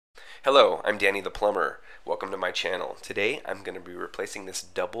Hello, I'm Danny the Plumber. Welcome to my channel. Today I'm going to be replacing this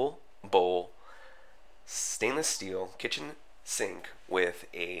double bowl stainless steel kitchen sink with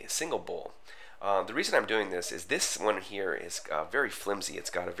a single bowl. The reason I'm doing this is this one here is very flimsy.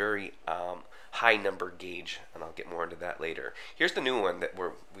 It's got a very high number gauge, and I'll get more into that later. Here's the new one that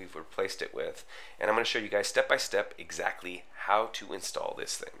we've replaced it with, and I'm going to show you guys step by step exactly how to install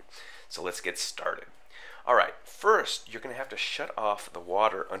this thing. So let's get started. Alright, first you're going to have to shut off the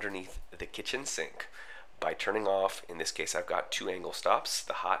water underneath the kitchen sink by turning off, in this case I've got two angle stops,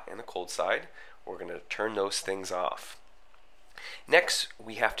 the hot and the cold side. We're going to turn those things off. Next,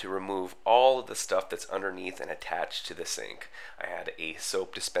 we have to remove all of the stuff that's underneath and attached to the sink. I had a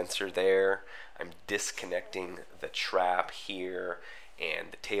soap dispenser there. I'm disconnecting the trap here and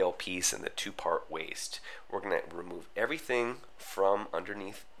the tailpiece and the two-part waste. We're going to remove everything from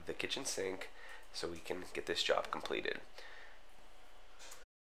underneath the kitchen sink so we can get this job completed.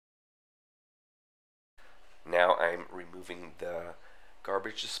 Now I'm removing the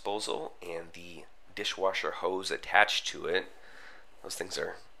garbage disposal and the dishwasher hose attached to it. Those things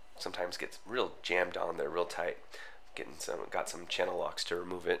are sometimes get real jammed on there, real tight. Got some channel locks to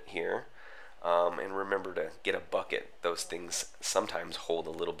remove it here. And remember to get a bucket. Those things sometimes hold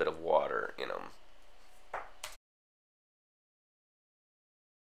a little bit of water in them.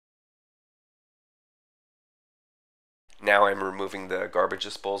 Now I'm removing the garbage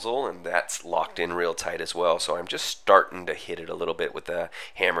disposal, and that's locked in real tight as well. So I'm just starting to hit it a little bit with a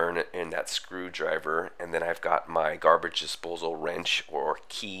hammer and that screwdriver, and then I've got my garbage disposal wrench or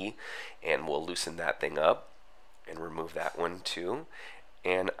key, and we'll loosen that thing up and remove that one too.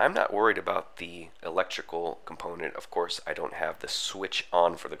 And I'm not worried about the electrical component. Of course, I don't have the switch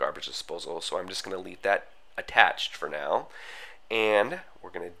on for the garbage disposal, so I'm just going to leave that attached for now. And we're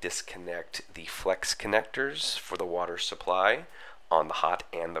going to disconnect the flex connectors for the water supply on the hot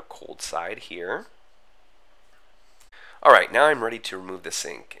and the cold side here. Alright, now I'm ready to remove the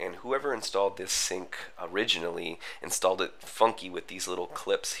sink, and whoever installed this sink originally installed it funky with these little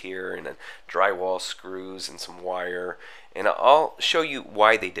clips here and drywall screws and some wire, and I'll show you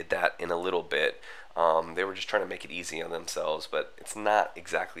why they did that in a little bit. They were just trying to make it easy on themselves, but it's not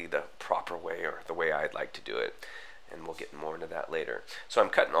exactly the proper way or the way I'd like to do it. And we'll get more into that later. So I'm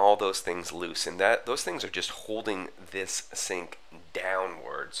cutting all those things loose, and those things are just holding this sink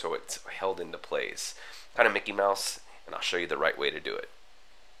downward so it's held into place. Kind of Mickey Mouse, and I'll show you the right way to do it.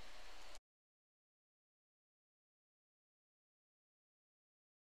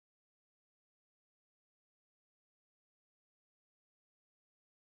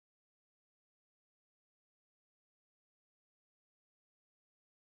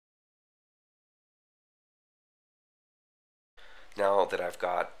 Now that I've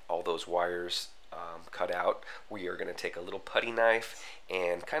got all those wires cut out, we are going to take a little putty knife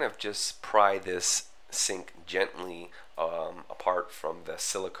and kind of just pry this sink gently apart from the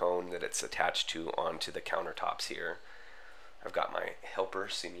silicone that it's attached to onto the countertops here. I've got my helper,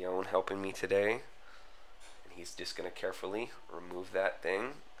 Simeon, helping me today, and he's just going to carefully remove that thing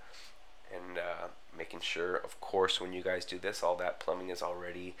and making sure, of course, when you guys do this, all that plumbing is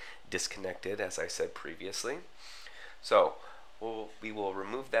already disconnected, as I said previously. So we will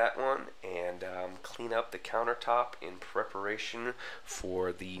remove that one and clean up the countertop in preparation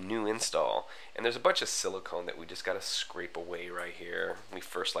for the new install. And there's a bunch of silicone that we just got to scrape away right here. We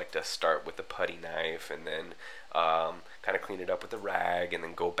first like to start with the putty knife and then kind of clean it up with a rag and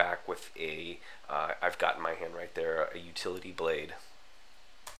then go back with a, I've got in my hand right there, a utility blade.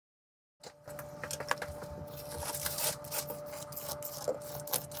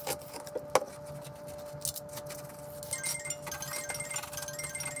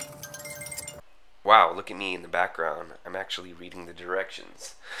 Wow, look at me in the background. I'm actually reading the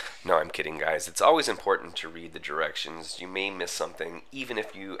directions. No, I'm kidding, guys. It's always important to read the directions. You may miss something, even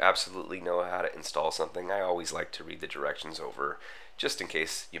if you absolutely know how to install something. I always like to read the directions over, just in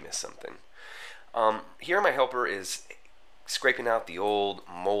case you miss something. Here my helper is scraping out the old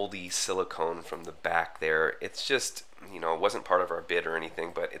moldy silicone from the back there. It's just, you know, it wasn't part of our bid or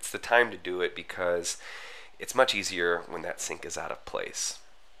anything, but it's the time to do it because it's much easier when that sink is out of place.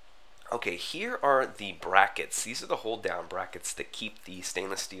 Okay, here are the brackets. These are the hold down brackets that keep the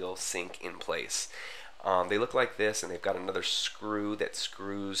stainless steel sink in place. They look like this, and they've got another screw that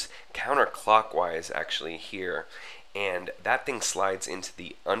screws counterclockwise actually here. And that thing slides into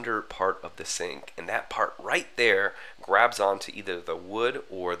the under part of the sink, and that part right there grabs onto either the wood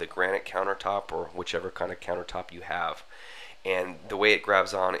or the granite countertop or whichever kind of countertop you have. And the way it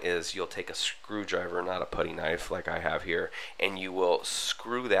grabs on is you'll take a screwdriver, not a putty knife like I have here, and you will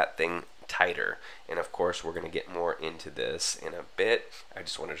screw that thing tighter. And of course we're going to get more into this in a bit. I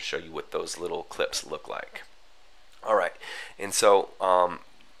just wanted to show you what those little clips look like. Alright, and so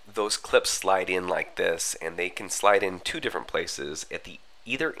those clips slide in like this, and they can slide in two different places at the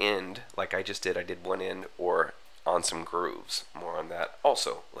either end, like I just did. I did one end, or on some grooves. More on that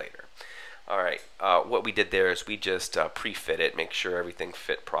also later. Alright, what we did there is we just pre-fit it, make sure everything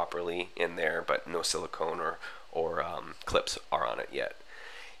fit properly in there, but no silicone or clips are on it yet.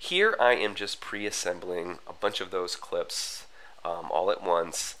 Here I am just pre-assembling a bunch of those clips all at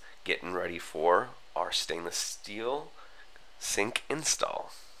once, getting ready for our stainless steel sink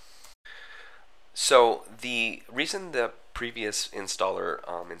install. So the reason the previous installer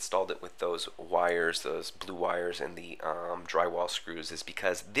installed it with those wires, those blue wires, and the drywall screws, is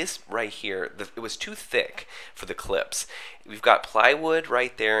because this right here, it was too thick for the clips. We've got plywood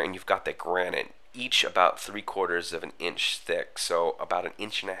right there, and you've got the granite, each about 3/4 of an inch thick, so about 1.5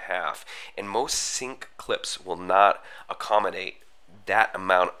 inches, and most sink clips will not accommodate that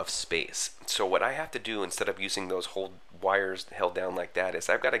amount of space. So what I have to do, instead of using those whole wires held down like that, is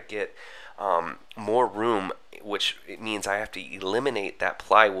I've got to get more room, which it means I have to eliminate that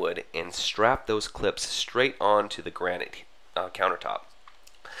plywood and strap those clips straight onto the granite countertop.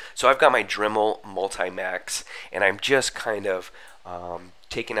 So I've got my Dremel Multimax, and I'm just kind of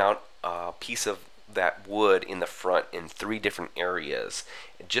taking out a piece of that wood in the front in 3 different areas,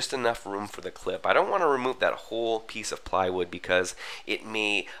 just enough room for the clip. I don't want to remove that whole piece of plywood because it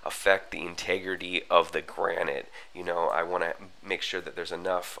may affect the integrity of the granite. You know, I want to make sure that there's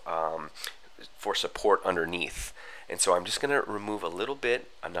enough for support underneath. And so I'm just going to remove a little bit,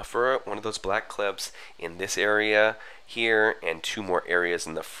 enough for one of those black clips in this area here, and 2 more areas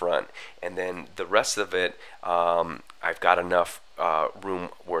in the front. And then the rest of it, I've got enough room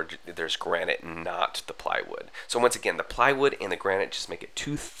where there's granite and not the plywood. So once again, the plywood and the granite just make it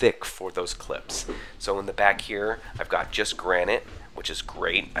too thick for those clips. So in the back here, I've got just granite, which is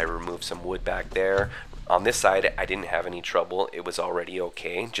great. I removed some wood back there. On this side, I didn't have any trouble. It was already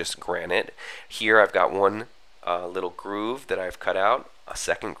okay, just granite. Here I've got one little groove that I've cut out, a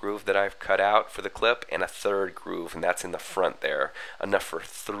second groove that I've cut out for the clip, and a third groove, and that's in the front there. Enough for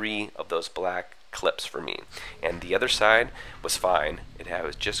 3 of those black clips for me. And the other side was fine. It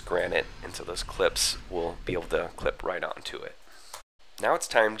was just granite, and so those clips will be able to clip right onto it. Now it's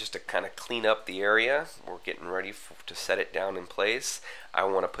time just to kind of clean up the area. We're getting ready to set it down in place. I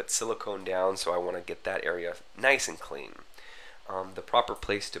want to put silicone down, so I want to get that area nice and clean. The proper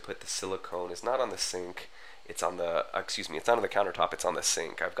place to put the silicone is not on the sink. It's on the, it's not on the countertop, it's on the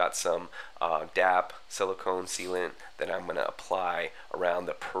sink. I've got some DAP silicone sealant that I'm going to apply around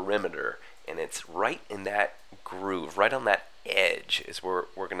the perimeter, and it's right in that groove, right on that edge is where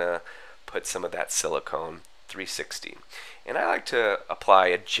we're going to put some of that silicone, 360. And I like to apply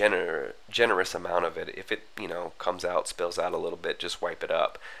a generous amount of it. If it, comes out, spills out a little bit, just wipe it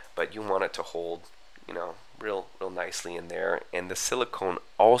up. But you want it to hold, real nicely in there. And the silicone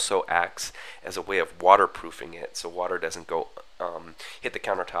also acts as a way of waterproofing it, so water doesn't go hit the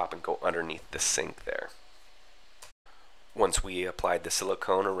countertop and go underneath the sink there. Once we applied the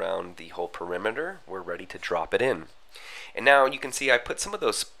silicone around the whole perimeter, we're ready to drop it in. And now you can see I put some of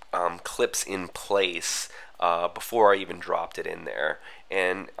those clips in place before I even dropped it in there,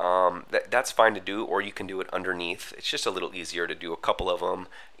 and that's fine to do, or you can do it underneath. It's just a little easier to do a couple of them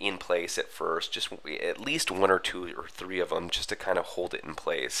in place at first, just at least 1 or 2 or 3 of them, just to kind of hold it in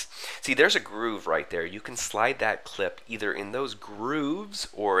place. See, there's a groove right there. You can slide that clip either in those grooves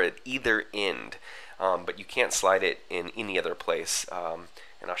or at either end, but you can't slide it in any other place,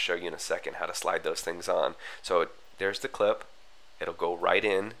 and I'll show you in a second how to slide those things on. So there's the clip. It'll go right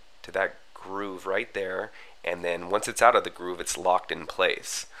in to that groove right there, and then once it's out of the groove, it's locked in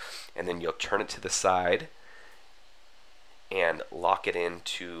place. And then you'll turn it to the side and lock it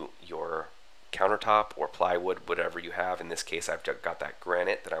into your countertop or plywood, whatever you have. In this case, I've got that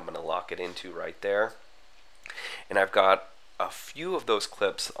granite that I'm going to lock it into right there. And I've got a few of those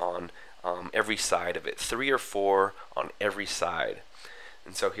clips on every side of it, 3 or 4 on every side.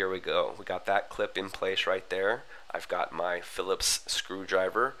 And so here we go. We got that clip in place right there. I've got my Phillips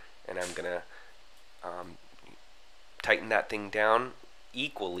screwdriver, and I'm going to tighten that thing down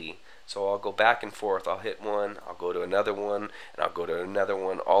equally. So I'll go back and forth. I'll hit one, I'll go to another one, and I'll go to another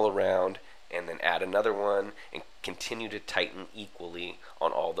one all around, and then add another one, and continue to tighten equally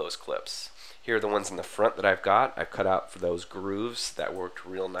on all those clips. Here are the ones in the front that I've got. I've cut out for those grooves. That worked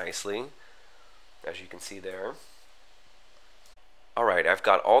real nicely, as you can see there. Alright, I've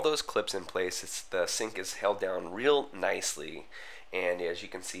got all those clips in place. The sink is held down real nicely, and as you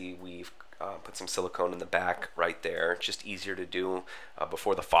can see, we've put some silicone in the back right there. Just easier to do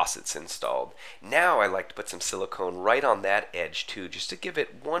before the faucet's installed. Now I like to put some silicone right on that edge too, just to give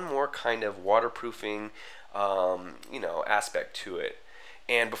it one more kind of waterproofing aspect to it.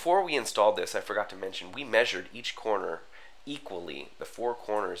 And before we installed this, I forgot to mention, we measured each corner equally, the 4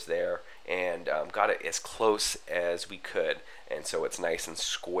 corners there, and got it as close as we could, and so it's nice and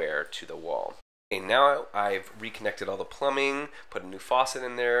square to the wall. Okay, now I've reconnected all the plumbing, put a new faucet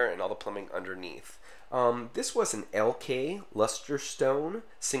in there, and all the plumbing underneath. This was an LK Luster Stone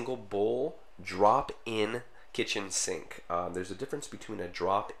single bowl drop-in kitchen sink. There's a difference between a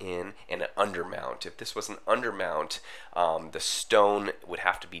drop-in and an undermount. If this was an undermount, the stone would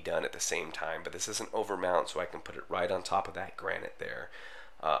have to be done at the same time, but this is an overmount, so I can put it right on top of that granite there.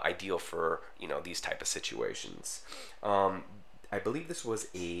 Ideal for these type of situations. I believe this was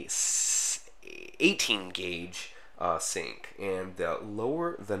a 18 gauge sink, and the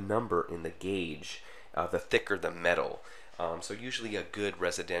lower the number in the gauge, the thicker the metal. So usually a good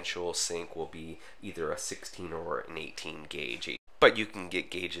residential sink will be either a 16 or an 18 gauge, but you can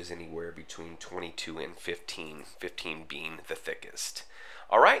get gauges anywhere between 22 and 15, 15 being the thickest.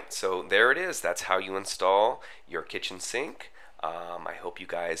 Alright, so there it is. That's how you install your kitchen sink. I hope you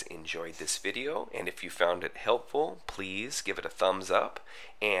guys enjoyed this video, and if you found it helpful, please give it a thumbs up,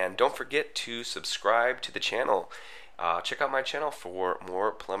 and don't forget to subscribe to the channel. Check out my channel for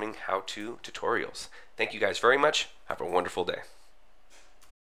more plumbing how-to tutorials. Thank you guys very much. Have a wonderful day.